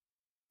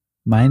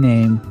My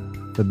name,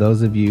 for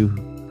those of you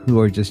who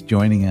are just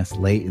joining us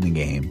late in the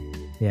game,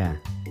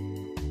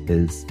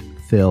 is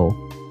Phil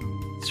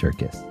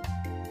Surkis.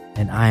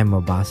 And I'm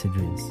Abbas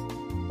Idris.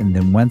 And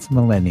then once a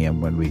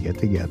millennium when we get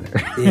together.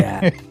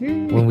 Yeah.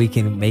 When we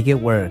can make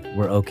it work,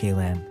 we're okay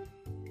land.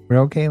 We're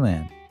okay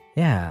land.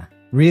 Yeah.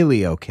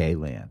 Really okay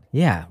land.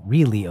 Yeah,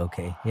 really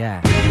okay.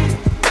 Yeah.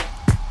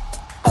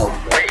 Oh,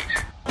 wait.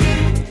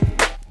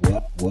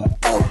 What?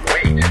 Oh,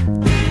 wait.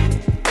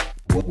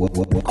 Oh, wait.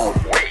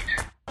 Wait.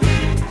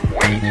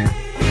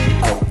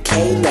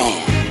 Okay,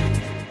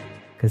 land.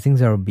 Because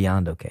things are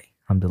beyond okay.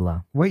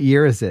 Alhamdulillah. What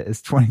year is it?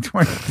 It's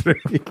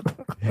 2023.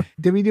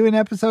 Did we do an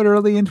episode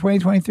early in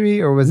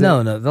 2023 or was it?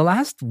 No. The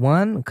last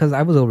one, because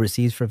I was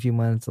overseas for a few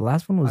months. The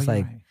last one was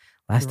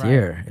last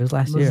year. It was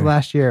last year. It was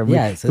last year.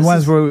 Yeah. So the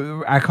ones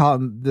where I call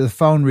them the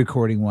phone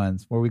recording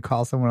ones, where we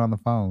call someone on the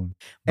phone.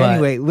 But,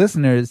 anyway,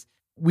 listeners,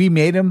 we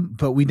made them,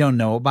 but we don't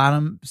know about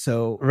them.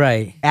 So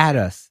add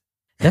us.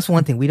 That's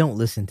one thing. We don't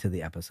listen to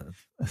the episodes.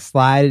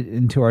 Slide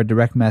into our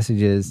direct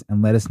messages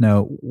and let us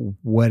know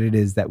what it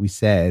is that we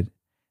said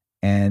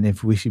and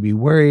if we should be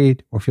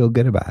worried or feel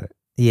good about it.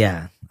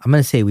 Yeah. I'm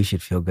going to say we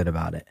should feel good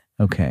about it.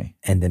 Okay.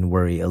 And then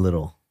worry a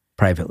little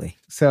privately.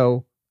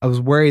 So I was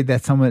worried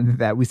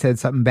that we said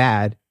something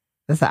bad.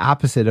 That's the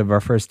opposite of our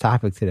first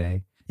topic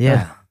today.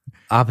 Yeah.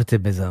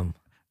 Optimism.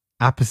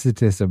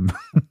 Oppositism.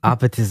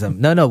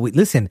 Optimism. No.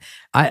 Listen,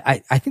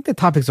 I think the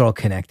topics are all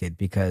connected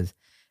because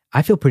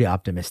I feel pretty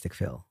optimistic,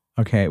 Phil.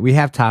 Okay. We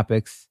have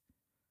topics.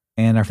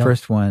 And our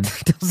first one.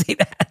 Don't say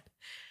that.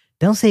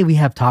 Don't say we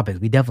have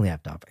topics. We definitely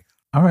have topics.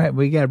 All right.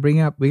 We got to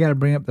bring up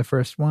the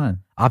first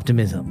one.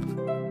 Optimism.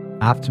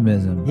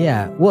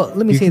 Yeah. Well,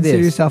 let me say this. You consider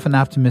yourself an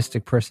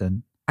optimistic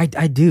person. I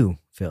do,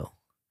 Phil.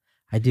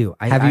 I do.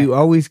 Have you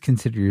always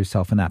considered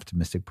yourself an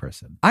optimistic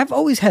person? I've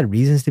always had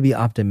reasons to be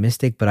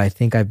optimistic, but I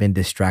think I've been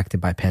distracted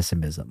by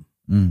pessimism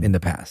in the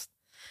past.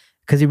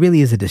 Because it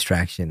really is a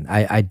distraction.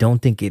 I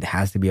don't think it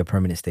has to be a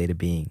permanent state of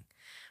being.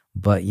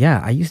 But yeah,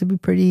 I used to be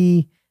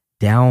pretty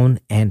down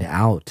and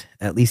out,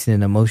 at least in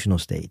an emotional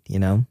state, you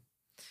know?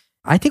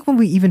 I think when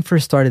we even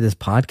first started this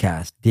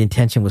podcast, the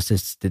intention was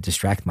just to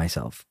distract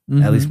myself.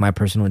 Mm-hmm. At least my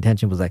personal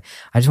intention was like,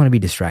 I just want to be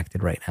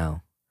distracted right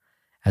now,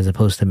 as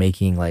opposed to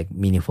making like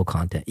meaningful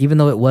content, even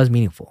though it was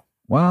meaningful.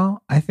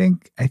 Well, I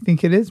think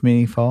it is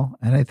meaningful.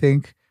 And I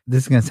think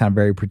this is going to sound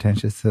very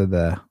pretentious to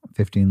the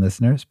 15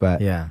 listeners,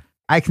 but yeah,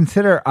 I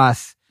consider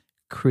us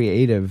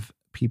creative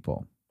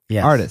people,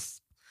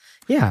 artists.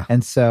 Yeah.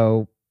 And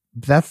so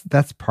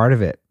that's part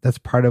of it. That's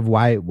part of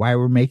why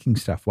we're making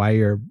stuff, why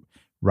you're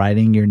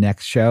writing your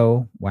next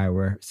show, why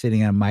we're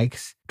sitting on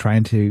mics,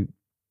 trying to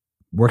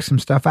work some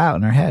stuff out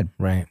in our head.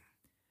 Right.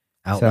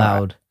 Out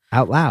loud.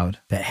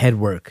 That head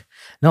work.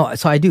 No,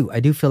 so I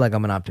do feel like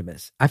I'm an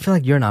optimist. I feel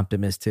like you're an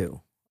optimist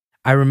too.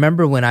 I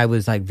remember when I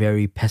was like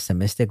very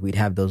pessimistic, we'd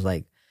have those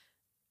like,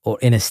 or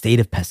in a state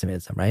of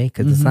pessimism, right?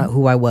 Because it's not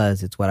who I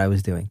was, it's what I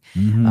was doing.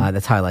 Mm-hmm.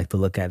 That's how I like to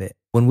look at it.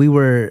 When we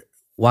were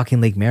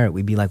walking Lake Merritt,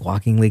 we'd be like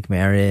walking Lake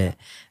Merritt.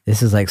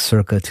 This is like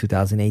circa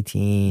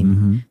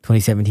 2018,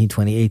 2017,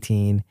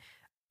 2018.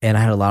 And I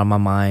had a lot on my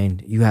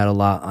mind. You had a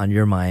lot on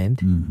your mind.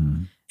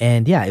 Mm-hmm.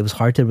 And yeah, it was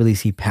hard to really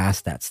see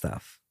past that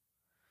stuff.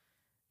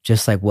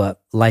 Just like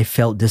what life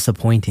felt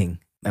disappointing.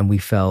 And we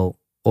felt,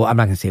 well, I'm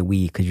not going to say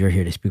we because you're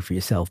here to speak for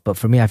yourself. But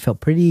for me, I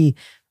felt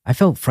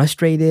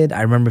frustrated.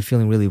 I remember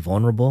feeling really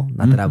vulnerable.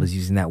 Not that I was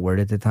using that word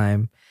at the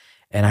time.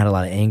 And I had a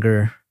lot of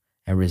anger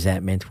and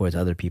resentment towards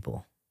other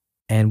people.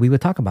 And we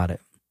would talk about it.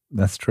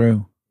 That's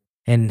true.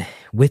 And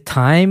with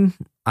time,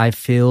 I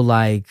feel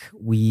like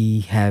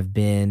we have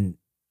been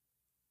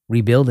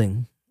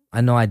rebuilding. I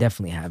know I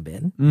definitely have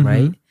been,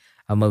 right?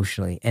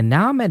 Emotionally. And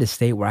now I'm at a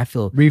state where I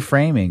feel...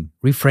 Reframing.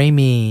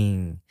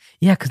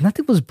 Yeah, because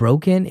nothing was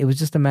broken. It was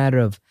just a matter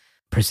of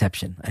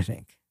perception, I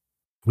think.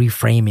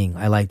 Reframing.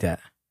 I like that.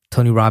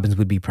 Tony Robbins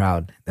would be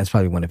proud. That's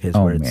probably one of his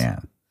words. Oh,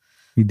 man.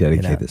 We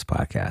dedicate this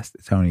podcast.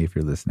 Tony, if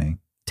you're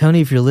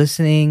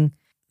listening,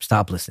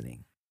 stop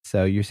listening.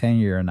 So you're saying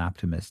you're an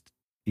optimist.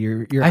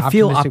 I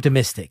feel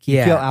optimistic. Yeah.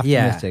 You feel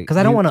optimistic. Because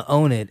I don't want to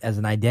own it as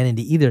an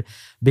identity either,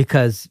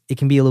 because it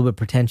can be a little bit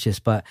pretentious.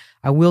 But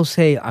I will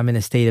say I'm in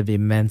a state of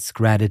immense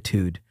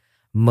gratitude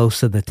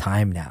most of the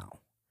time now.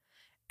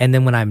 And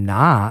then when I'm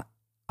not,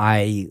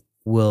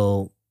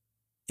 it'll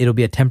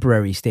be a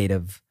temporary state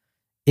of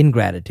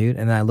ingratitude.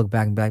 And then I look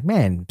back and be like,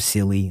 man,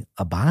 silly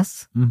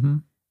Abbas. Mm-hmm.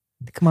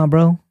 Come on,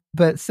 bro.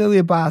 But silly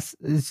Abbas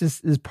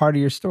is part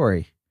of your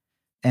story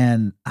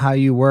and how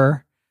you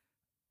were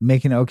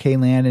making okay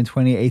land in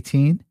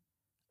 2018,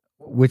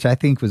 which I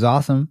think was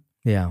awesome.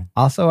 Yeah.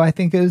 Also, I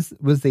think it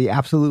was the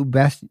absolute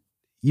best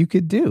you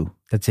could do.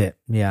 That's it.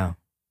 Yeah.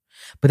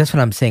 But that's what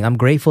I'm saying. I'm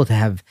grateful to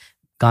have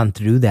gone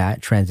through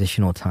that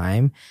transitional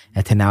time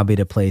and to now be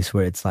at a place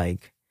where it's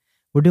like,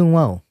 we're doing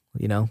well.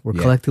 You know, we're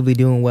collectively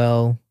doing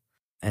well.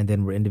 And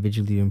then we're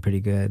individually doing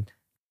pretty good.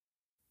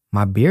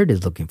 My beard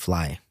is looking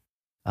fly.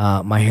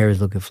 My hair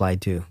is looking fly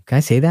too. Can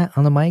I say that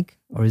on the mic?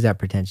 Or is that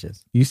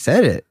pretentious? You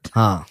said it.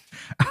 Huh.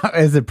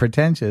 Is it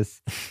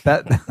pretentious?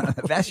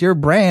 That's your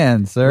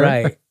brand, sir.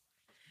 Right.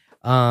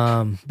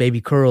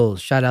 Baby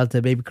curls. Shout out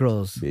to baby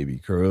curls. Baby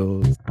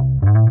curls.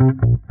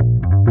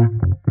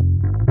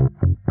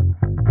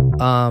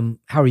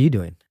 How are you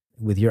doing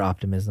with your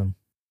optimism?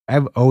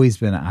 I've always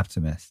been an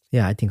optimist.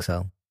 Yeah, I think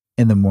so.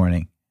 In the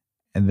morning.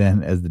 And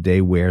then as the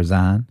day wears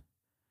on,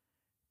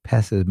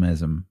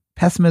 pessimism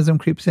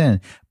creeps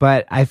in.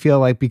 But I feel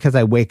like because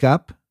I wake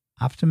up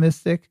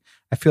optimistic,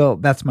 I feel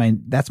that's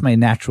my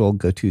natural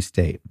go-to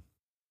state.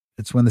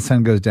 It's when the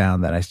sun goes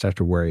down that I start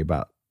to worry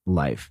about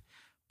life.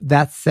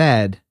 That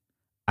said,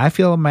 I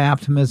feel my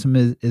optimism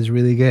is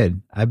really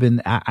good.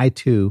 I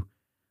too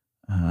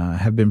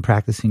have been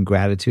practicing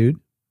gratitude,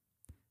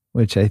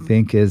 which I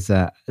think is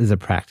a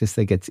practice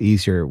that gets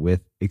easier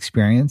with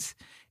experience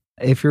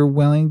if you're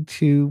willing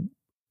to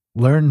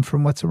learn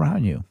from what's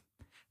around you.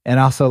 And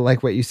also,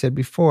 like what you said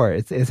before,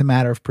 it's a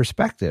matter of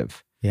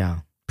perspective. Yeah.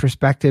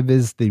 Perspective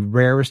is the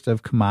rarest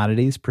of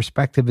commodities.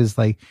 Perspective is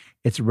like,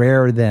 it's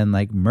rarer than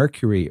like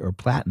mercury or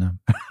platinum.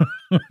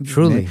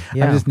 Truly.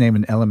 Yeah. I'm just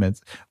naming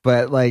elements.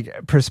 But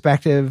like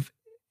perspective,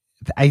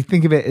 I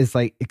think of it as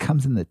like, it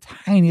comes in the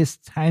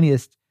tiniest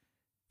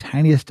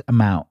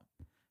amount,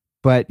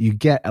 but you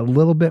get a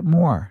little bit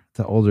more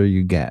the older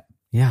you get.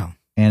 Yeah.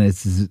 And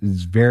it's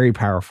very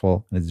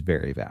powerful and it's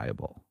very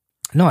valuable.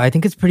 No, I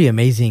think it's pretty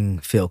amazing,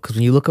 Phil, because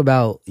when you look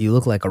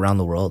like around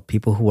the world,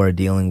 people who are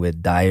dealing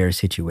with dire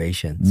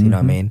situations, you know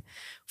what I mean?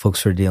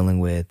 Folks who are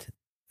dealing with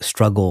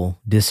struggle,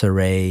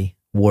 disarray,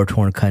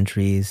 war-torn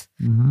countries,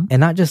 and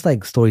not just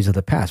like stories of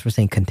the past. We're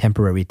saying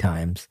contemporary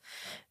times.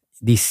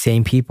 These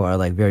same people are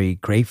like very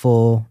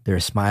grateful. They're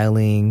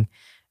smiling.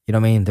 You know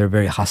what I mean? They're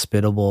very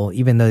hospitable,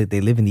 even though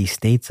they live in these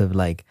states of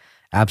like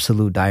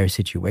absolute dire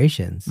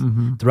situations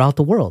throughout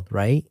the world,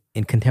 right?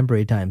 In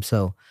contemporary times.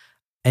 So,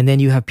 and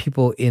then you have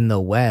people in the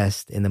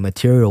West, in the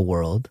material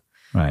world,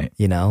 right?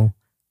 You know,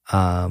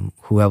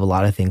 who have a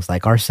lot of things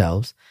like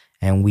ourselves,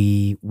 and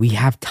we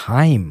have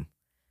time,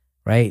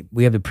 right?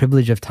 We have the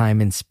privilege of time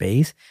and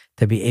space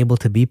to be able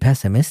to be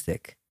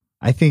pessimistic.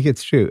 I think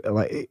it's true.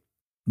 Like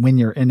when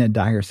you're in a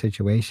dire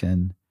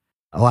situation,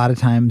 a lot of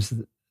times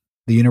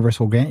the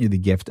universe will grant you the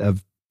gift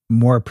of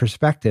more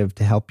perspective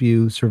to help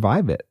you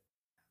survive it.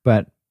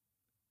 But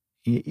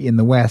in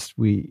the West,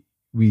 we're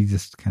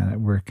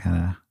in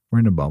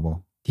a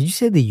bubble. Did you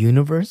say the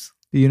universe?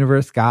 The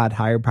universe, God,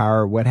 higher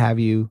power, what have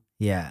you.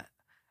 Yeah.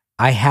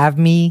 I have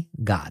me,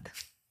 God.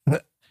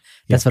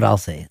 That's what I'll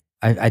say.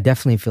 I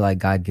definitely feel like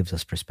God gives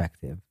us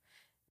perspective.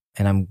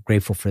 And I'm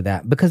grateful for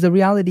that. Because the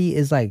reality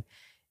is like,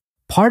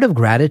 part of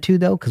gratitude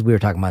though, because we were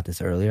talking about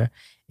this earlier,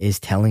 is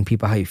telling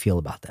people how you feel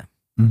about them.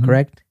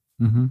 Correct?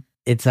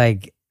 It's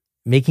like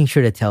making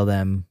sure to tell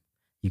them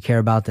you care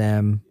about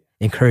them,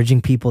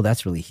 encouraging people.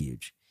 That's really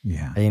huge.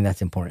 Yeah. I think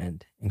that's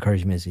important.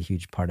 Encouragement is a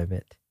huge part of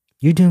it.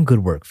 You're doing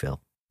good work, Phil.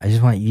 I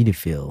just want you to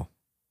feel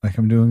like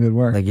I'm doing good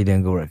work. Like you're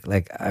doing good work.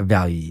 Like I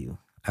value you.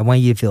 I want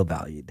you to feel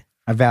valued.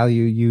 I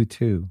value you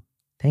too.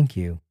 Thank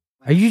you.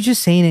 Are you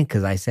just saying it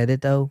because I said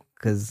it though?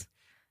 Because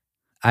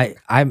I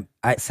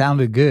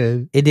sounded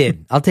good. It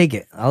did. I'll take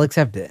it. I'll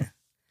accept it.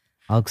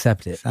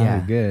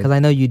 Sounded good. Because I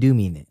know you do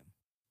mean it.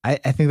 I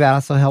think that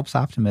also helps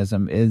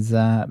optimism is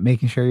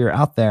making sure you're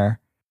out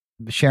there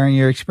sharing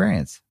your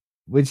experience,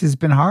 which has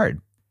been hard.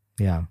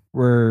 Yeah.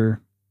 We're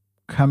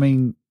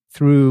coming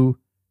through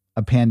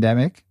a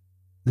pandemic.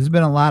 There's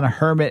been a lot of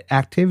hermit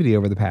activity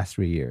over the past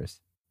 3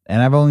 years.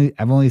 And I've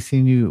only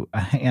seen you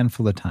a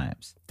handful of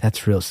times.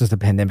 That's real. Since the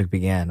pandemic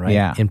began, right?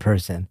 Yeah. In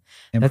person.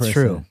 That's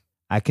true.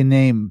 I can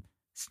name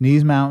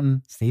Sneeze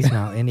Mountain.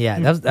 Yeah.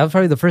 That was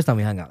probably the first time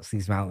we hung out,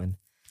 Sneeze Mountain.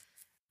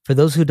 For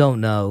those who don't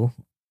know,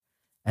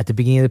 at the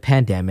beginning of the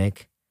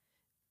pandemic,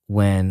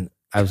 when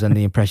I was under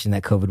the impression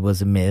that COVID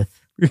was a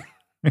myth.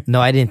 No,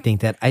 I didn't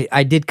think that.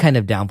 I did kind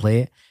of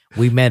downplay it.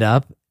 We met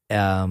up.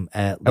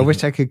 I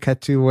wish I could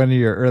cut to one of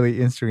your early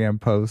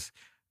Instagram posts,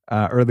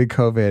 early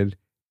COVID,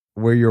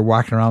 where you're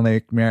walking around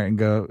Lake Merritt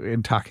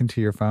and talking to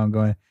your phone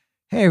going,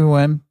 "Hey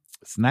everyone,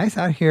 it's nice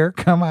out here.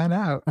 Come on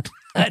out."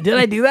 Did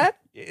I do that?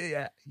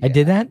 Yeah. I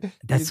did that?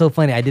 That's so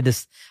funny. I did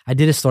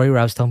a story where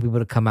I was telling people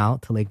to come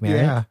out to Lake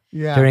Merritt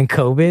during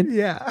COVID.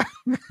 Yeah.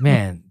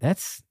 Man,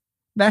 that's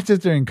not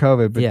just during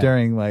COVID, but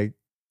during like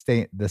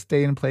stay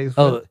in place.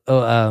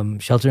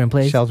 Shelter in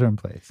place. Shelter in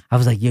place. I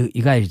was like, you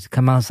guys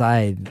come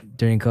outside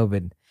during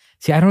COVID.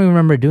 See, I don't even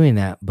remember doing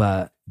that,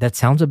 but that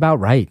sounds about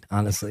right,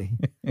 honestly.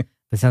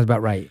 That sounds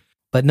about right.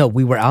 But no,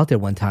 we were out there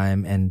one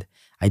time and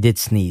I did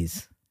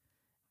sneeze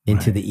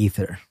into the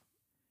ether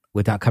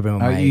without covering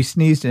my You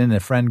sneezed in a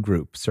friend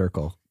group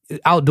circle.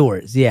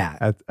 Outdoors, yeah.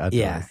 Outdoors.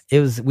 Yeah. It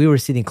was, we were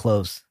sitting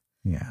close.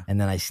 Yeah. And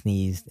then I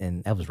sneezed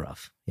and that was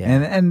rough. Yeah.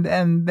 And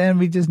then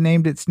we just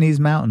named it Sneeze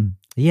Mountain.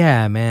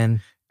 Yeah,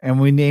 man. And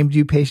we named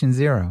you Patient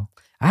Zero.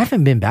 I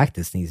haven't been back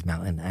to Sneeze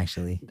Mountain,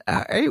 actually.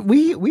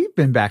 We've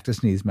been back to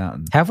Sneeze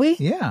Mountain. Have we?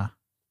 Yeah.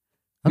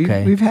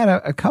 Okay. We've had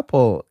a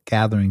couple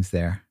gatherings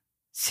there.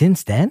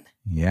 Since then?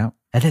 Yeah.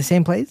 At the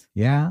same place?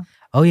 Yeah.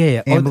 Oh,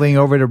 yeah. Ambling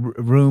over to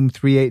room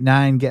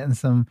 389, getting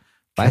some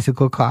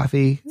bicycle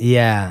coffee.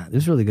 Yeah. It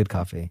was really good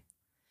coffee.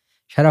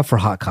 Shout out for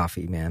hot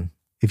coffee, man.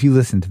 If you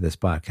listen to this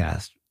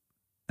podcast,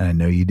 and I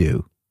know you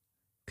do,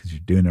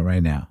 doing it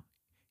right now.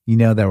 You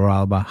know that we're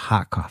all about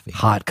hot coffee.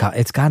 Hot coffee.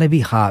 It's got to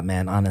be hot,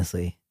 man,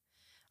 honestly.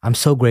 I'm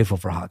so grateful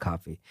for hot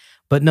coffee.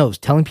 But no,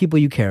 telling people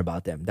you care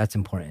about them, that's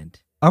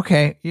important.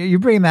 Okay, you're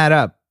bringing that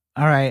up.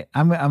 All right,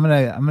 I'm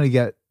gonna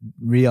get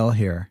real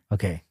here.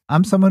 Okay.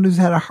 I'm someone who's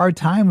had a hard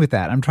time with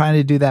that. I'm trying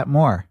to do that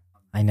more.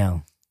 I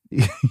know.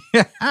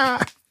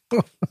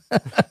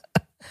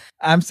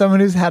 I'm someone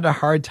who's had a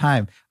hard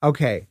time.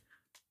 Okay,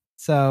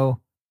 so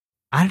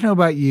I don't know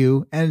about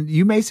you, and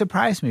you may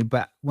surprise me,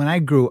 but when I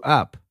grew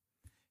up,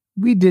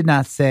 we did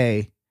not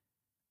say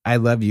 "I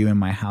love you" in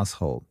my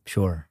household.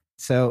 Sure.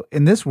 So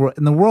in this world,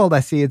 in the world,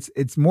 I see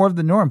it's more of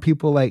the norm.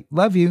 People like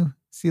 "love you,"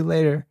 see you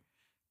later,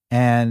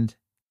 and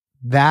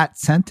that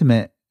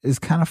sentiment is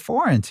kind of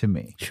foreign to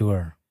me.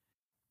 Sure.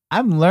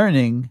 I'm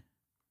learning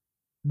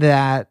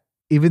that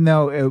even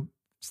though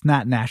it's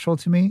not natural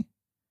to me,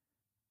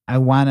 I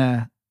want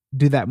to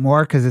do that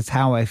more because it's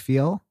how I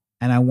feel.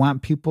 And I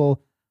want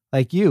people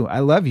like you. I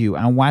love you.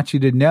 I want you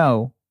to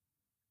know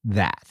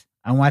that.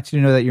 I want you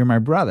to know that you're my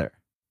brother.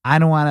 I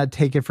don't want to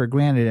take it for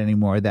granted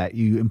anymore that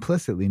you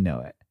implicitly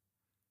know it.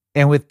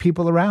 And with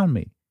people around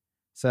me.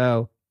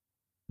 So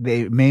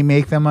they may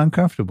make them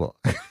uncomfortable.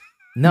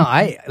 No,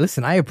 I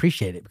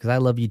appreciate it because I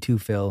love you too,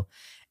 Phil.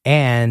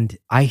 And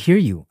I hear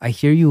you. I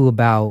hear you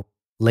about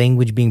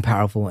language being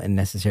powerful and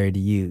necessary to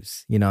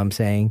use. You know what I'm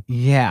saying?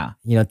 Yeah.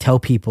 You know, tell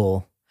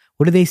people,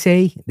 what do they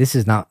say? This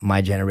is not my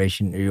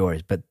generation or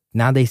yours, but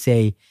now they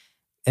say,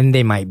 and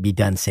they might be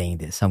done saying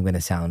this, so I'm going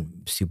to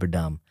sound super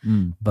dumb.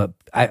 But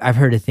I've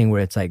heard a thing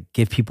where it's like,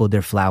 give people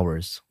their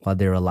flowers while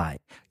they're alive.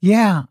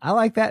 Yeah, I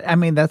like that. I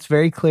mean, that's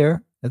very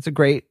clear. That's a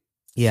great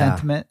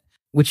sentiment.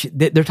 Which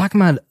they're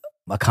talking about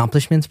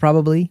accomplishments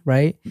probably,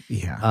 right?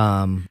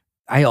 Yeah.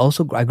 I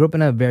grew up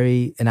in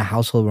a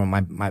household where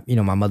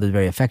my mother's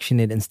very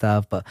affectionate and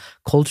stuff, but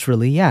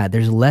culturally, yeah,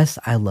 there's less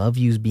I love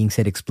yous being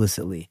said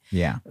explicitly.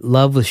 Yeah.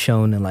 Love was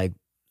shown in like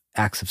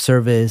acts of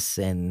service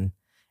and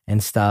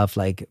stuff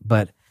like,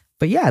 but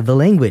yeah, the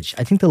language,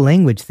 I think the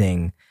language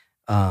thing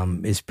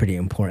is pretty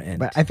important.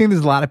 But I think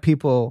there's a lot of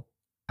people,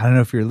 I don't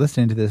know if you're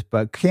listening to this,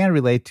 but can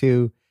relate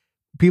to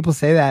people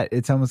say that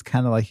it's almost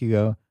kind of like you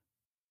go,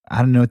 I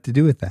don't know what to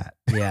do with that.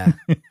 Yeah.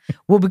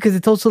 Well, because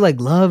it's also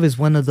like love is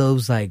one of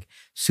those like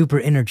super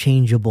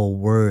interchangeable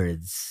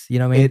words. You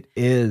know what I mean?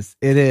 It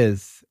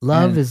is.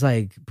 Love is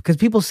like, because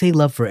people say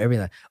love for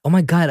everything. Like, oh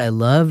my God, I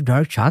love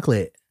dark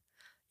chocolate.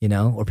 You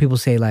know? Or people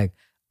say like,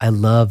 I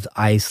loved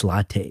iced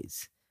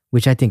lattes,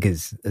 which I think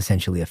is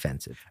essentially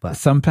offensive. But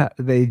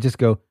they just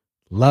go,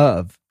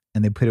 love,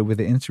 and they put it with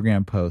an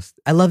Instagram post.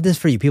 I love this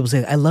for you. People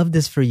say, I love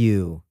this for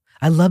you.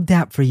 I love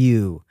that for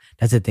you.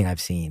 That's the thing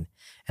I've seen.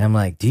 And I'm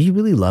like, do you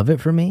really love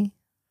it for me?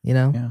 You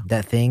know,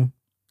 that thing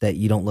that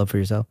you don't love for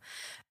yourself.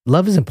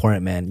 Love is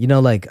important, man. You know,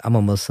 like I'm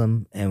a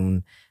Muslim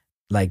and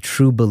like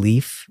true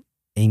belief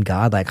in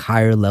God, like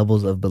higher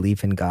levels of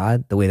belief in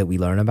God, the way that we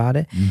learn about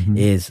it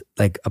is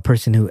like a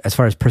person who, as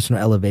far as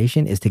personal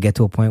elevation, is to get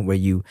to a point where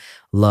you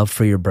love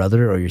for your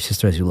brother or your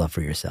sister as you love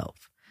for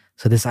yourself.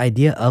 So this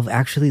idea of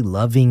actually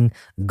loving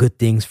good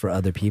things for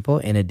other people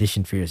in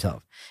addition for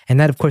yourself. And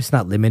that, of course, is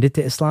not limited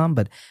to Islam,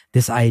 but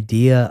this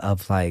idea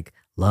of like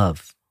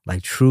love,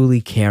 like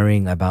truly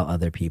caring about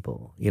other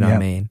people, you know what I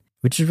mean?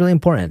 Which is really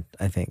important,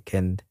 I think,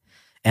 and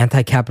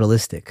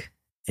anti-capitalistic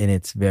in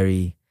its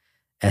very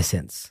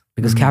essence.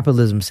 Because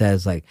capitalism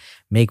says like,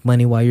 make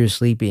money while you're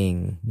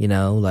sleeping, you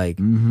know, like,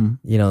 you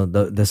know,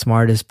 the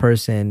smartest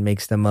person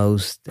makes the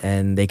most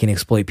and they can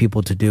exploit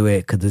people to do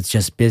it because it's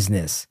just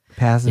business.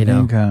 Passive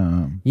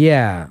income.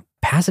 Yeah.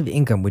 Passive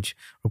income, which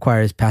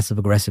requires passive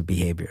aggressive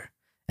behavior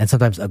and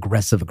sometimes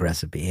aggressive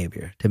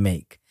behavior to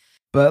make.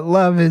 But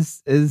love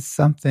is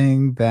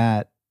something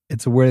that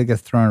it's a word that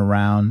gets thrown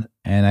around,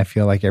 and I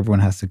feel like everyone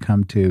has to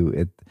come to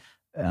it,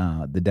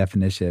 the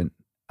definition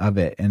of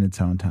it in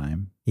its own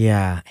time.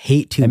 Yeah,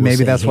 hate too. And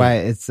maybe that's why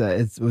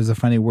it was a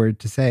funny word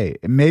to say.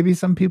 Maybe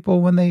some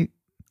people when they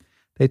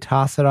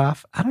toss it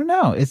off, I don't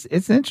know.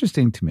 It's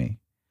interesting to me,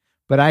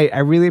 but I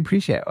really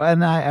appreciate it,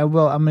 and I'm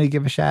going to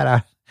give a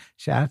shout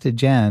out to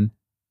Jen,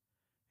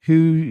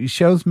 who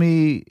shows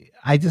me.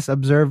 I just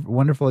observed a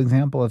wonderful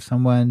example of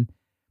someone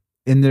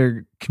in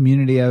their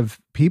community of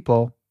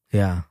people,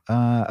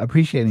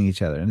 appreciating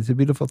each other, and it's a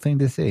beautiful thing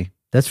to see.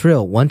 That's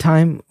real. One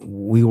time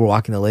we were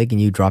walking the lake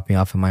and you dropped me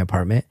off in my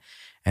apartment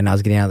and I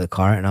was getting out of the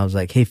car and I was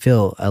like, hey,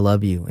 Phil, I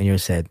love you. And you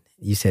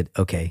said,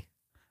 okay.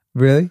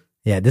 Really?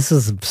 Yeah. This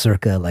was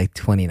circa like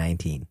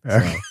 2019.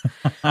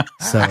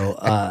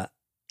 So,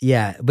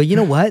 yeah. But you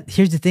know what?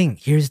 Here's the thing.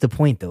 Here's the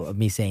point though of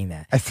me saying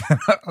that. I said,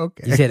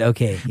 okay. You said,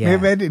 okay. Yeah.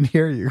 Maybe I didn't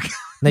hear you.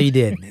 No, you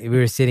did. We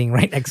were sitting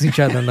right next to each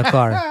other in the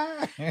car.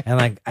 And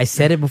like, I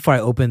said it before I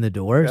opened the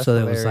door. That's so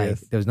there hilarious.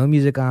 was like, there was no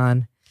music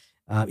on.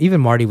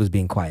 Even Marty was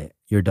being quiet,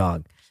 your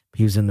dog.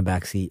 He was in the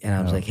back seat. And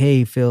I was like,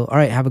 hey, Phil, all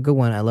right, have a good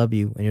one. I love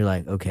you. And you're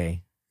like,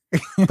 okay.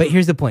 But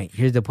here's the point.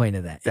 Here's the point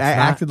of that. I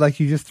acted like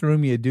you just threw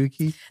me a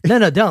dookie.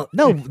 No, don't.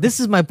 No, this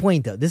is my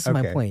point though. This is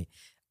my point.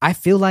 I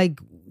feel like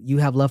you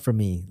have love for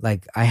me.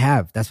 Like I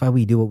have. That's why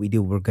we do what we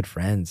do. We're good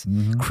friends.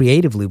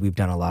 Creatively, we've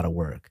done a lot of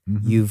work.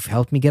 You've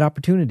helped me get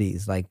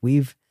opportunities. Like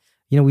we've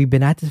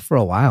been at this for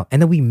a while.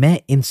 And then we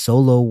met in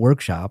solo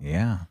workshop.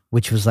 Yeah.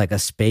 Which was like a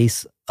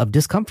space of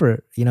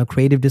discomfort,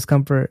 creative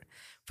discomfort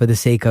for the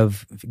sake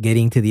of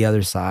getting to the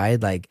other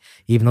side. Like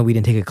even though we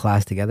didn't take a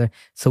class together.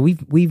 So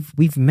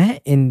we've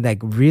met in like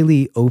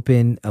really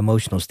open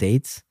emotional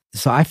states.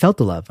 So I felt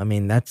the love. I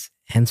mean, that's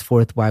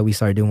henceforth why we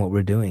started doing what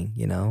we're doing,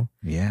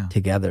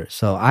 together.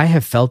 So I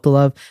have felt the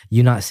love.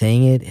 You not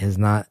saying it has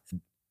not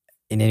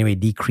in any way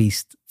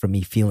decreased from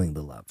me feeling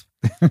the love.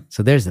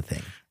 So there's the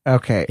thing.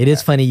 Okay. It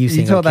is funny you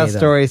saying told okay, that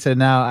story. So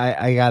now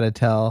I got to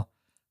tell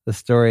the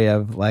story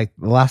of like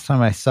the last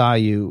time I saw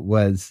you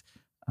was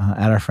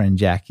at our friend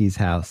Jackie's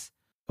house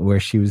where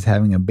she was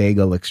having a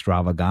bagel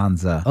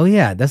extravaganza. Oh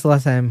yeah. That's the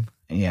last time.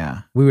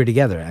 Yeah. We were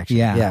together actually.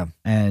 Yeah.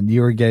 And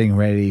you were getting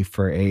ready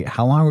for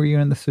how long were you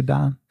in the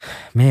Sudan?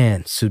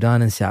 Man,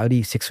 Sudan and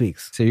Saudi, 6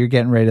 weeks. So you're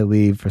getting ready to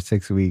leave for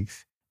 6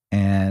 weeks.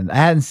 And I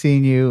hadn't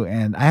seen you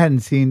and I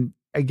hadn't seen,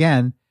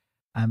 again,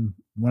 I'm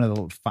one of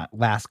the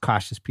last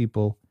cautious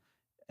people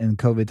in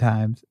COVID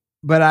times,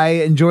 but I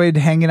enjoyed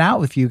hanging out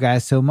with you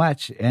guys so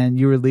much. And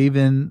you were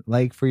leaving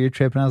like for your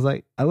trip. And I was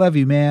like, I love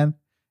you, man.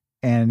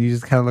 And you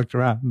just kind of looked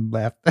around and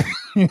left.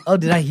 Oh,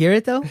 did I hear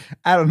it though?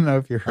 I don't know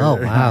if you heard it. Oh,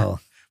 wow.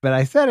 But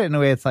I said it in a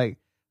way, it's like,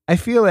 I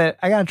feel it.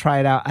 I got to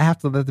try it out. I have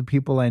to let the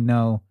people I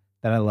know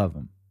that I love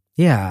them.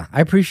 Yeah,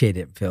 I appreciate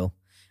it, Phil.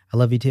 I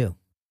love you too.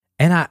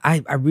 And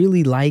I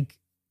really like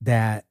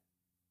that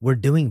we're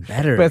doing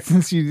better. But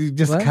since you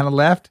just kind of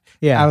left,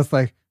 yeah, I was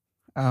like,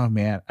 oh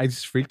man, I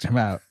just freaked him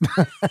out.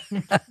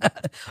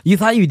 You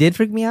thought you did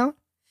freak me out?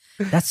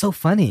 That's so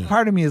funny.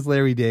 Part of me is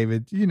Larry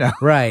David,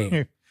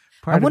 Right.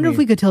 I wonder if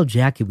we could tell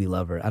Jackie we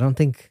love her. Do you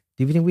think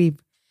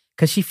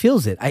because she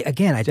feels it. I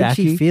think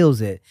she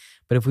feels it.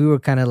 But if we were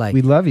kind of like,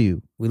 we love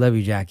you. We love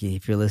you, Jackie,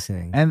 if you're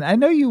listening. And I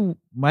know you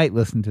might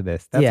listen to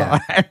this. That's all.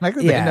 I'm not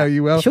going to say I know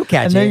you will. She'll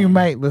catch it. I know you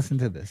might listen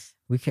to this.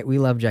 We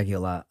love Jackie a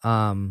lot.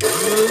 I've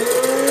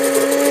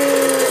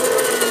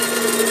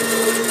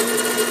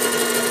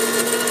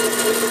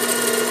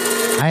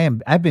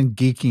been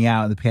geeking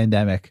out in the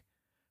pandemic.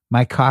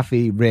 My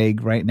coffee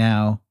rig right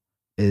now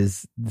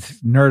is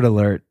nerd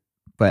alert,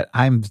 but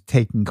I'm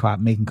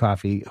making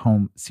coffee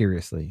home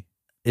seriously.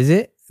 Is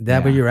it?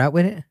 That where you're at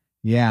with it?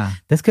 Yeah.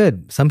 That's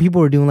good. Some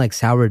people were doing like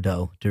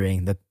sourdough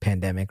during the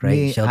pandemic,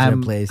 right? Shelter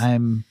in place.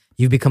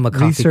 You've become a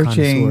coffee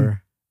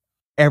connoisseur.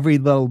 Every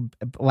little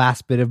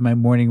last bit of my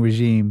morning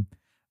regime.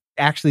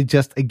 Actually,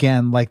 just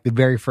again, like the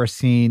very first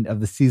scene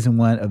of the season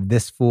 1 of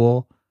This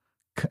Fool,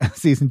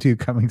 season 2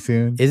 coming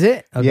soon. Is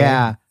it? Okay.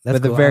 Yeah. That's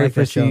but the very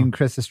first scene,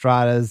 Chris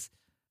Estrada's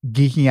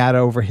geeking out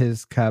over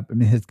his cup. I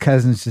mean, his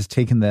cousin's just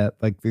taking the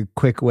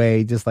quick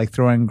way, just like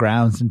throwing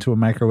grounds into a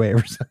microwave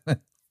or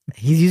something.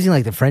 He's using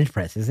like the French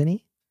press, isn't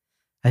he?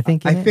 I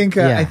think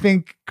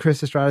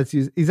Chris Estrada's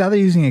he's either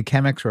using a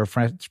Chemex or a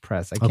French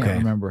press. I can't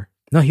remember.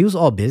 No, he was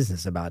all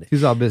business about it. He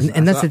was all business.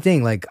 And that's the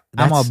thing. Like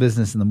I'm all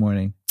business in the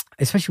morning.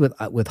 Especially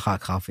with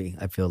hot coffee.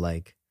 I feel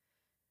like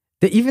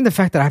even the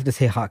fact that I have to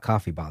say hot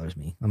coffee bothers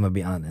me. I'm going to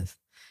be honest.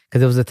 Because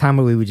there was a time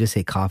where we would just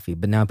say coffee.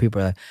 But now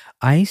people are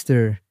like,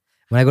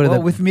 when I go to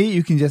with me,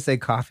 you can just say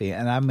coffee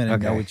and I'm going to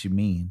know what you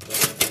mean.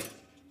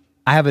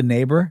 I have a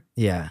neighbor.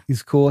 Yeah.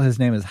 He's cool. His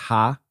name is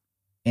Ha.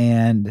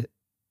 And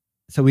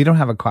so we don't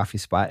have a coffee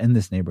spot in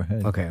this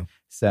neighborhood. Okay.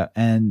 So,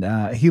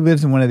 and he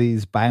lives in one of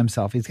these by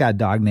himself. He's got a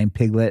dog named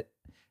Piglet.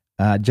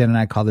 Jen and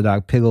I call the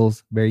dog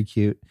Piggles. Very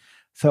cute.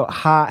 So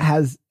Ha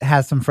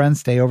has some friends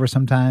stay over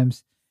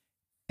sometimes.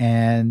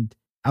 And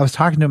I was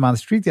talking to him on the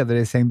street the other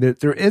day saying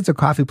that there is a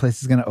coffee place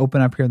that's going to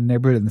open up here in the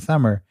neighborhood in the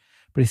summer.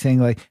 But he's saying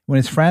like when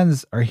his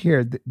friends are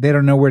here, they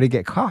don't know where to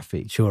get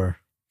coffee. Sure.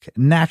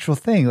 Natural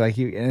thing. Like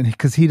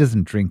because he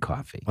doesn't drink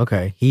coffee.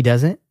 Okay. He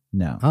doesn't?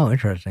 No. Oh,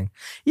 interesting.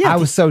 Yeah. I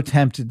was so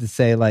tempted to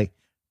say like,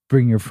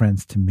 bring your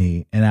friends to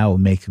me and I will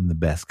make them the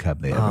best cup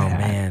they ever had. Oh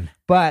man.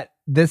 But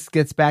this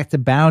gets back to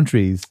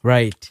boundaries.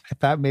 Right. I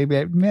thought maybe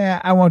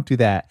I won't do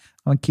that.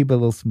 I want to keep it a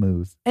little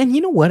smooth. And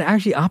you know what?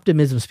 Actually,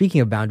 optimism,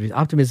 speaking of boundaries,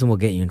 optimism will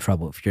get you in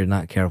trouble if you're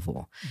not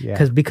careful.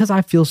 Yeah. Because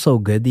I feel so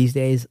good these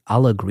days,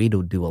 I'll agree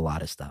to do a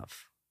lot of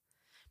stuff.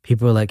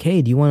 People are like,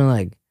 hey, do you want to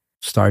like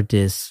start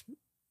this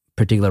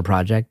particular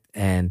project?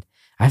 And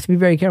I have to be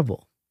very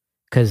careful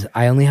because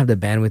I only have the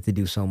bandwidth to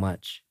do so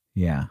much.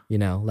 Yeah.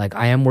 Like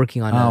I am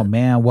working on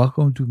man,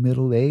 welcome to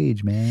middle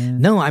age, man.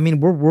 No, I mean,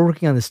 we're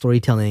working on the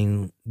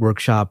storytelling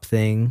workshop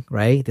thing,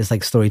 right? This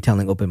like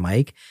storytelling open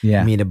mic.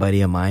 Yeah. Me and a buddy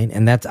of mine.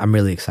 And I'm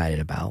really excited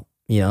about,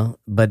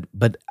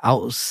 but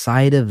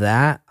outside of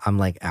that, I'm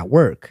like at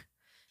work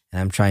and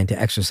I'm trying to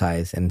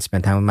exercise and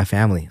spend time with my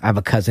family. I have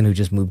a cousin who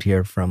just moved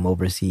here from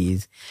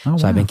overseas. So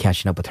I've been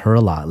catching up with her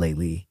a lot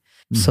lately.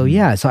 Mm-hmm. So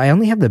yeah, so I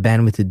only have the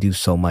bandwidth to do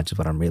so much is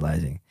what I'm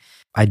realizing.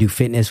 I do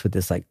fitness with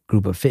this like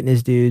group of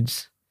fitness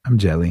dudes. I'm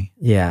jelly.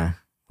 Yeah.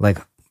 Like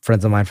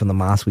friends of mine from the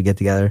mosque, we get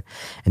together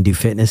and do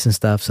fitness and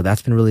stuff. So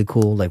that's been really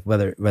cool. Like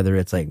whether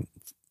it's like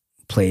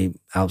play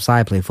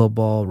outside, play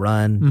football,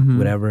 run,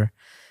 whatever.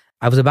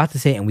 I was about to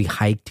say, and we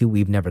hike too.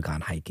 We've never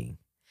gone hiking.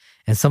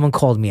 And someone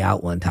called me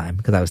out one time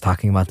because I was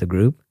talking about the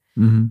group.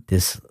 Mm-hmm.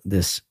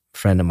 This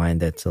friend of mine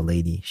that's a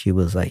lady, she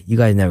was like, "You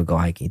guys never go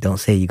hiking. Don't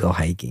say you go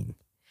hiking."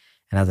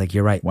 And I was like,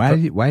 "You're right." Why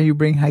do you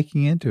bring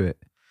hiking into it?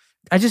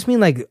 I just mean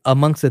like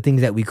amongst the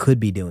things that we could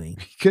be doing.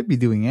 You could be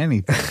doing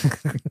anything.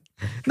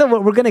 No,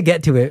 we're going to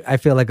get to it. I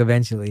feel like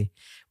eventually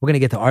we're going to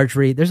get to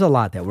archery. There's a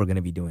lot that we're going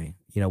to be doing.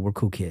 You know, we're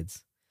cool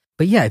kids.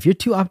 But yeah, if you're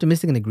too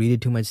optimistic and agree to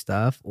too much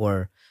stuff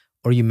or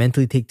you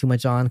mentally take too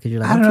much on because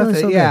you're like, I don't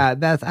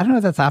know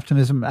if that's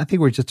optimism. I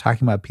think we're just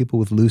talking about people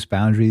with loose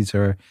boundaries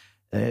or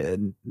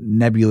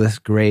nebulous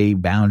gray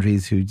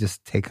boundaries who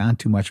just take on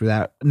too much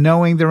without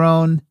knowing their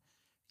own.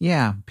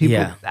 Yeah, people.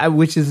 Yeah.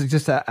 Which is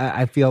just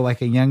I feel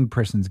like a young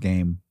person's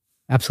game.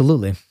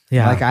 Absolutely.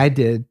 Yeah, like I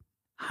did.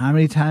 How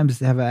many times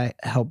have I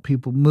helped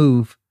people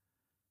move?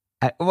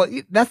 Well,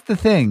 that's the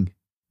thing.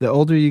 The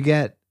older you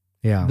get,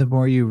 the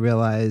more you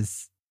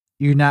realize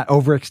you're not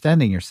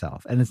overextending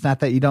yourself. And it's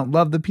not that you don't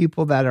love the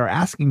people that are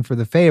asking for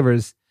the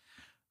favors,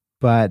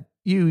 but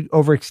you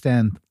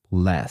overextend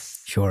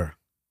less. Sure.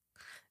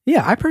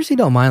 Yeah, I personally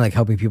don't mind like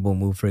helping people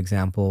move, for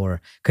example,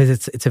 or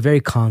because it's a very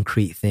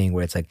concrete thing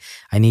where it's like,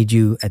 I need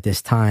you at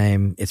this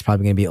time. It's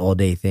probably going to be an all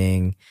day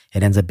thing.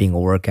 It ends up being a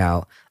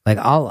workout. Like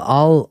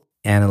I'll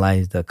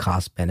analyze the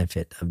cost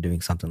benefit of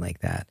doing something like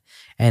that.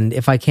 And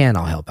if I can,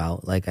 I'll help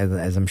out, like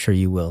as I'm sure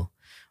you will.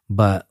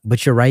 But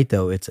you're right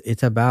though.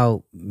 It's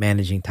about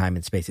managing time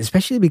and space,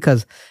 especially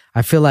because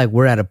I feel like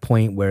we're at a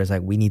point where it's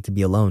like we need to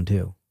be alone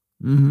too.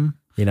 Mm-hmm.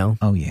 You know?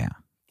 Oh yeah.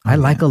 I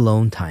like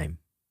alone time.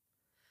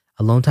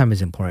 Alone time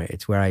is important.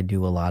 It's where I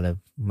do a lot of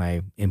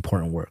my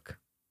important work.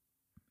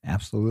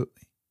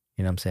 Absolutely.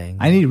 You know what I'm saying?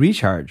 I need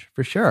recharge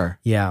for sure.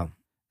 Yeah.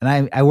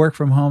 And I work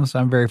from home, so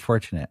I'm very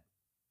fortunate.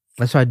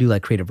 That's why I do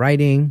like creative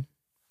writing.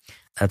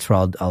 That's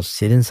where I'll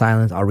sit in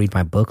silence. I'll read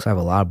my books. I have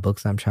a lot of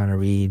books I'm trying to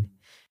read.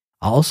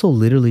 I'll also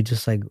literally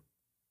just like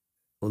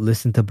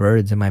listen to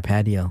birds in my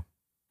patio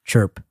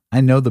chirp. I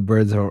know the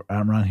birds are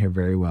around here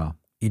very well.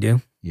 You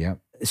do? Yep.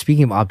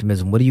 Speaking of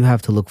optimism, what do you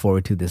have to look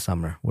forward to this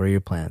summer? What are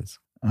your plans?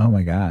 Oh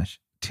my gosh.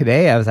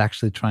 Today I was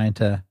actually trying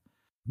to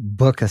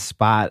book a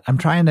spot. I'm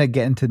trying to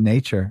get into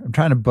nature. I'm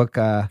trying to book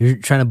You're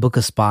trying to book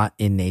a spot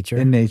in nature?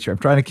 In nature. I'm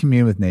trying to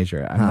commune with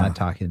nature. I'm not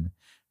talking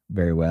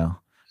very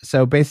well.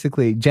 So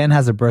basically, Jen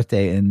has a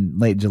birthday in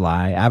late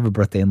July. I have a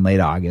birthday in late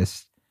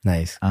August.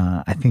 Nice.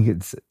 I think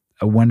it's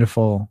a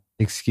wonderful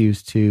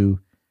excuse to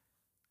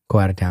go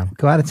out of town.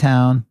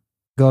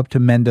 Go up to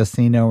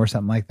Mendocino or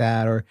something like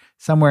that, or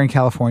somewhere in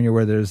California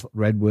where there's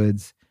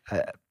redwoods.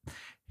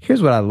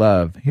 Here's what I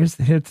love. Here's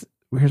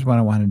what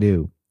I want to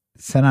do.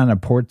 Sit on a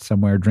porch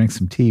somewhere, drink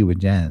some tea with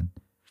Jen.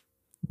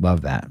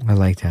 Love that. I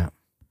like that.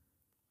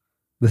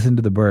 Listen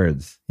to the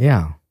birds.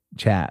 Yeah.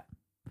 Chat.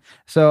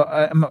 So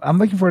I'm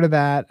looking forward to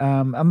that.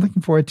 I'm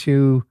looking forward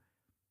to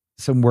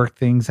some work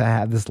things. I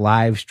have this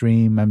live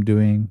stream I'm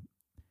doing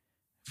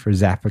for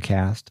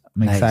ZappaCast.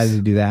 I'm excited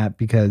to do that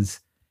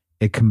because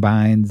it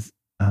combines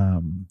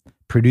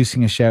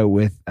producing a show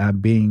with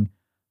being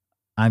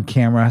on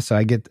camera. So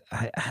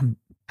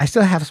I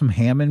still have some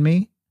ham in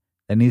me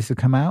that needs to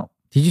come out.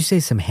 Did you say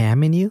some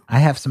ham in you? I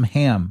have some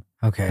ham.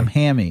 Okay. I'm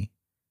hammy.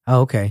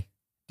 Oh, okay.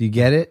 Do you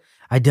get it?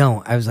 I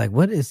don't. I was like,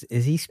 what is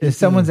he speaking? If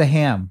someone's a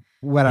ham,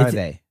 what are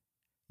they?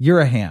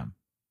 You're a ham.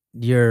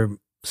 You're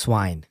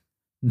swine.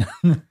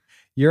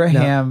 You're a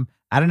ham.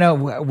 I don't know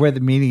where the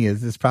meaning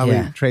is. It's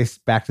probably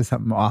traced back to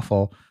something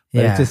awful.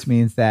 But it just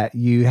means that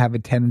you have a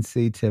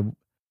tendency to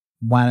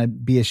want to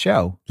be a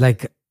show.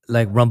 Like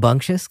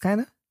rambunctious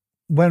kind of?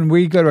 When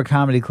we go to a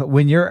comedy club,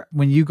 when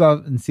you go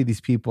and see these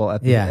people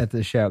at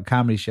the show,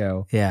 comedy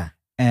show,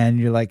 and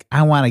you're like,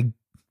 I want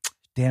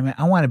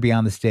to be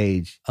on the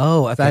stage.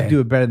 Oh, okay. So I do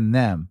it better than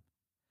them.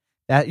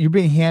 That you're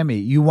being hammy.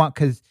 You want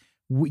because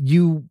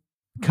you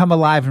come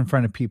alive in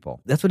front of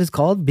people. That's what it's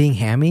called, being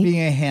hammy.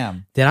 Being a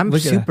ham. Then I'm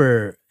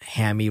super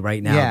hammy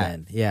right now.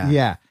 Then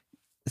yeah.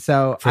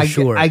 So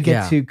I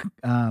get to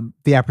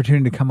the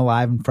opportunity to come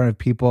alive in front of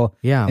people.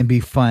 And be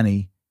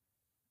funny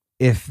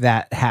if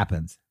that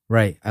happens.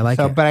 Right. I like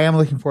it. But I am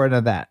looking forward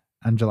to that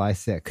on July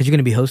 6th. Because you're going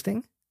to be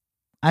hosting?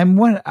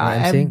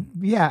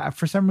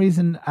 For some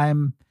reason,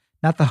 I'm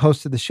not the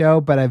host of the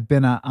show, but I've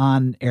been an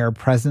on-air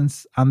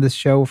presence on this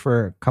show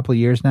for a couple of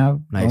years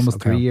now,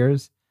 almost 3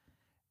 years.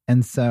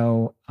 And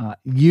so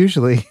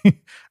usually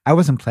I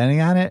wasn't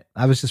planning on it.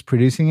 I was just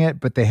producing it,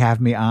 but they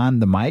have me on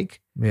the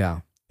mic.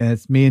 Yeah. And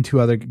it's me and two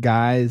other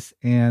guys.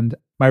 And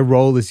my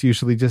role is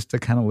usually just to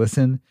kind of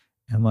listen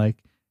and like,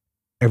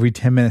 every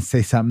 10 minutes,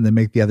 say something to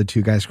make the other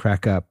two guys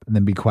crack up and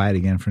then be quiet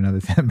again for another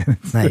 10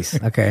 minutes.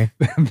 Nice. Okay.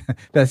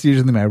 That's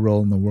usually my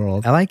role in the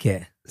world. I like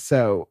it.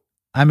 So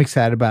I'm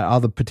excited about all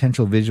the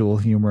potential visual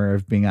humor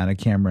of being on a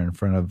camera in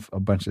front of a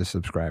bunch of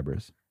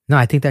subscribers. No,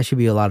 I think that should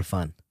be a lot of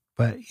fun.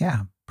 But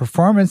yeah,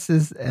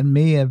 performances and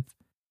me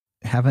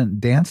haven't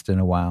danced in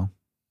a while.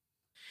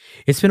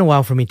 It's been a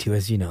while for me too,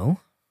 as you know.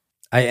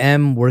 I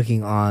am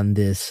working on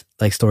this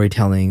like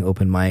storytelling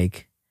open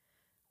mic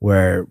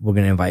where we're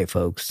going to invite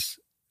folks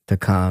to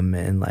come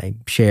and like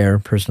share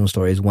personal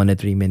stories, 1 to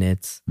 3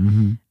 minutes.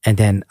 Mm-hmm. And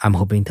then I'm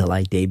hoping to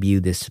like debut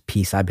this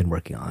piece I've been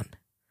working on.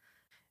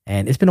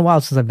 And it's been a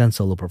while since I've done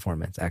solo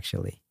performance,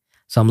 actually.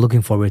 So I'm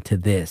looking forward to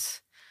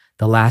this.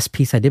 The last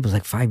piece I did was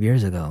like 5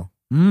 years ago.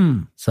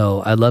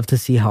 So I'd love to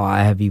see how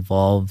I have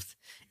evolved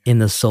in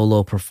the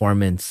solo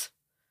performance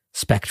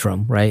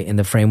spectrum, right? In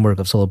the framework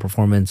of solo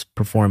performance,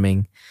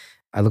 performing.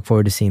 I look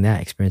forward to seeing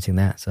that, experiencing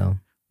that. So,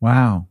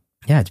 wow.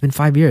 Yeah, it's been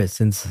 5 years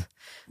since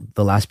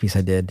the last piece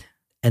I did.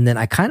 And then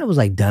I kind of was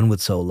like done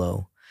with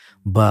solo.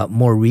 But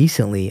more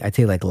recently, I'd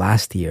say like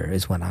last year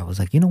is when I was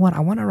like, you know what? I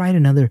want to write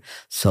another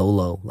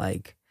solo.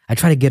 Like I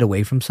try to get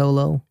away from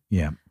solo.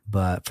 Yeah.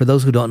 But for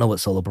those who don't know what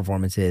solo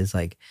performance is,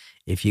 like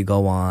if you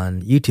go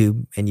on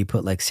YouTube and you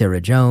put like Sarah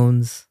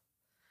Jones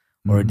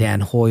or Dan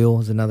Hoyle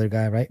is another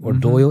guy, right? Or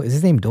Doyle. Is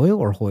his name Doyle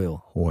or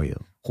Hoyle?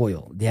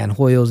 Hoyle. Dan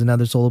Hoyle is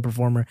another solo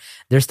performer.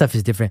 Their stuff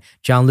is different.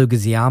 John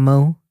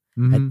Leguizamo,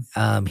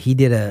 he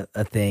did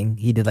a thing.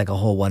 He did like a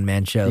whole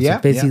one-man show. So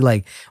it's basically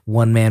like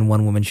one man,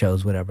 one woman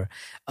shows, whatever.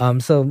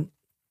 So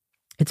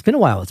it's been a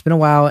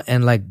while.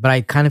 And like, but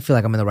I kind of feel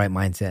like I'm in the right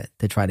mindset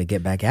to try to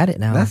get back at it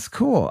now. That's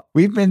cool.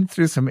 We've been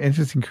through some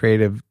interesting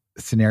creative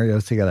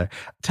scenarios together.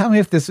 Tell me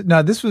if this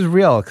was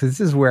real, because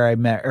this is where I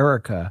met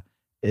Erica.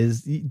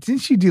 Didn't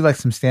she do like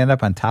some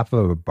stand-up on top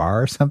of a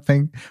bar or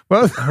something?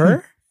 What was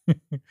her?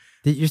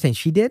 You're saying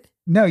she did?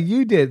 No,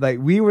 you did. Like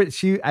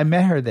I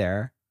met her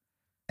there.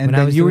 And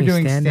then you were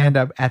doing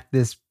stand-up at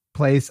this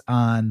place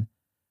on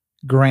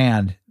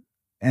Grand.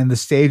 And the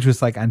stage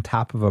was like on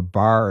top of a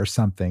bar or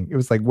something. It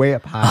was like way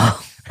up high.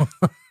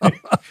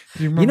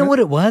 You know what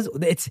it was?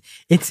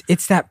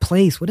 It's that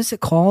place. What is it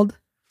called?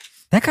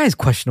 That guy's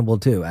questionable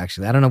too,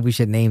 actually. I don't know if we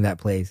should name that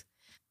place.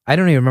 I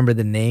don't even remember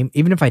the name.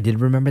 Even if I did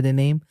remember the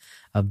name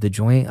of the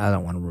joint, I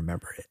don't want to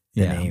remember it.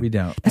 We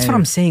don't. That's what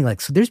I'm saying.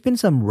 Like, so there's been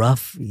some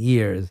rough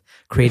years,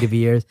 creative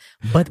years,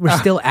 but we're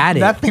still at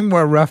it. Nothing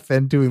more rough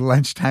than doing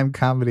lunchtime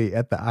comedy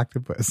at the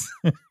Octopus.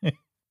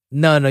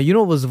 No. You know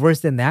what was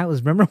worse than that?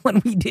 Was remember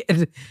when we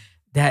did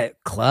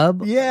that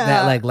club? Yeah.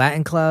 That like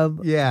Latin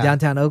club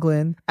downtown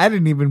Oakland? I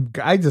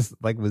just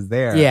like was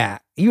there. Yeah.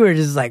 You were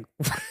just like,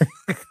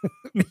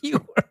 you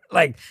were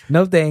like,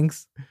 no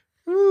thanks.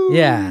 Ooh.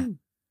 Yeah.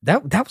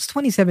 That was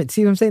 2017.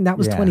 See what I'm saying? That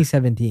was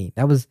 2017.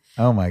 That was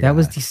That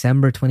was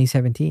December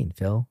 2017,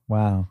 Phil.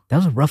 Wow. That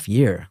was a rough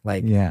year.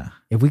 Like,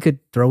 if we could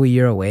throw a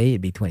year away,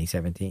 it'd be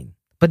 2017.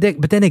 But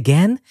then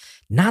again,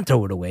 not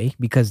throw it away,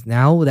 because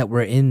now that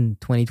we're in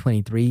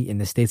 2023 in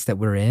the states that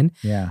we're in,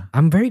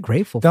 I'm very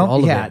grateful for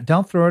all of it.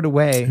 Don't throw it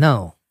away.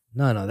 No,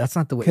 that's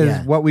not the way.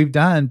 Because what we've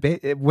done,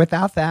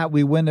 without that,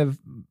 we wouldn't have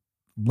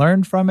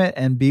learned from it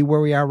and be where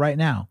we are right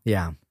now.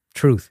 Yeah,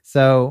 truth.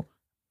 So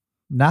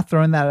not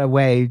throwing that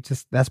away,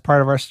 just that's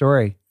part of our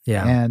story.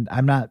 Yeah. And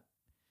I'm not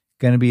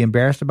going to be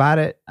embarrassed about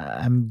it.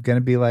 I'm going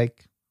to be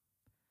like,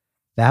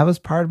 that was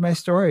part of my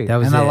story. That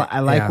was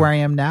I like where I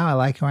am now. I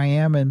like who I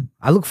am. And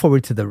I look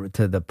forward to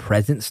the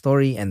present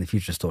story and the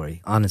future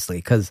story, honestly,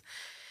 because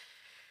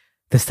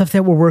the stuff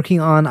that we're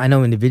working on, I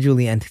know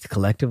individually and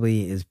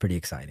collectively, is pretty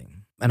exciting.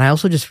 And I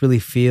also just really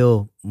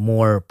feel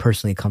more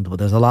personally comfortable.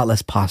 There's a lot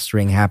less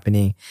posturing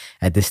happening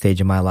at this stage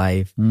of my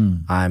life.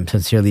 I'm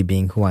sincerely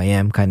being who I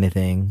am, kind of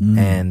thing.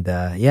 And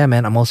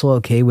man, I'm also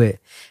okay with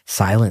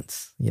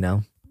silence,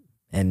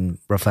 and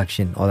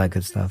reflection, all that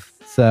good stuff.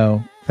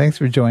 So thanks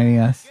for joining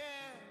us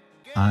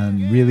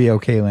on Really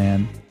Okay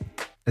Land.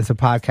 It's a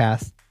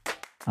podcast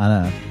on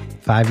a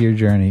 5-year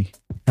journey.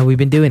 And we've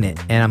been doing it.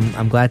 And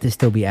I'm glad to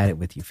still be at it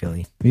with you,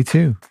 Philly. Me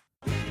too.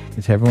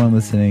 And to everyone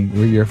listening,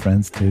 we're your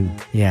friends too.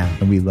 Yeah.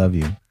 And we love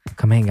you.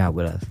 Come hang out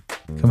with us.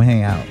 Come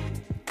hang out.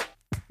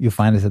 You'll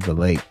find us at the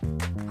lake.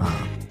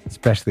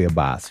 Especially a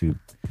boss who,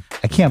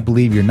 I can't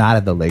believe you're not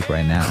at the lake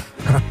right now.